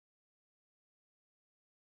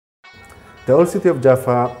The old city of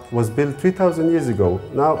Jaffa was built 3,000 years ago.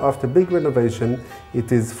 Now, after big renovation,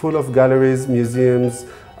 it is full of galleries, museums,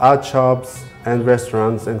 art shops, and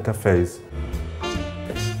restaurants and cafes.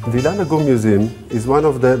 The Ilana Gur Museum is one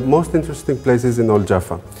of the most interesting places in all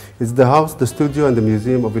Jaffa. It's the house, the studio, and the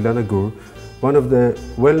museum of Ilana Gur, one of the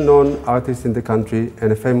well-known artists in the country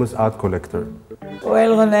and a famous art collector.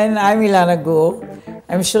 Well, Ronen, I'm Ilana Gur.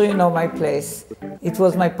 I'm sure you know my place. It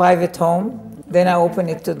was my private home. Then I opened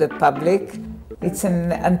it to the public. It's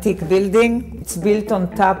an antique building. It's built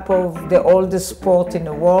on top of the oldest port in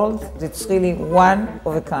the world. It's really one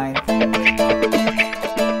of a kind.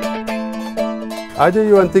 Either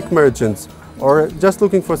you're antique merchants or just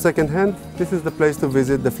looking for second-hand, this is the place to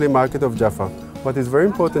visit, the flea market of Jaffa. What is very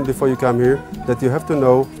important before you come here, that you have to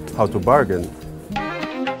know how to bargain.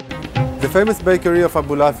 The famous bakery of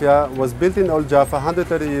Abulafia was built in Old Jaffa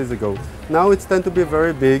 130 years ago. Now it's tend to be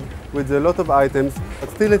very big, with a lot of items, but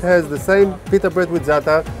still it has the same pita bread with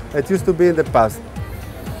za'atar it used to be in the past.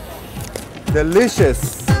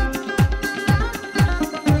 Delicious!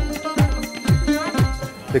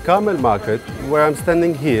 The Carmel Market, where I'm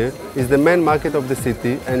standing here, is the main market of the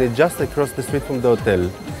city and it's just across the street from the hotel.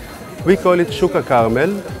 We call it Shuka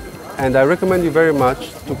Carmel, and I recommend you very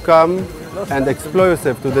much to come and explore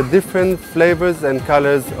yourself to the different flavors and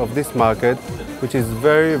colors of this market, which is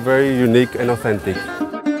very, very unique and authentic.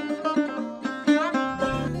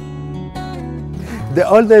 The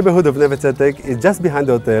old neighborhood of Neve Tzedek is just behind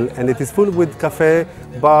the hotel and it is full with cafes,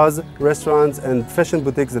 bars, restaurants and fashion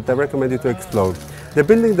boutiques that I recommend you to explore. The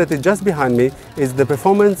building that is just behind me is the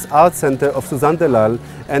Performance Arts Center of Suzanne Delal,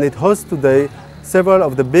 and it hosts today several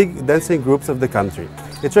of the big dancing groups of the country.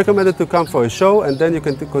 It's recommended to come for a show and then you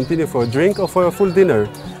can continue for a drink or for a full dinner.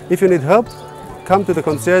 If you need help, come to the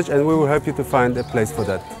concierge and we will help you to find a place for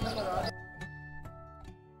that.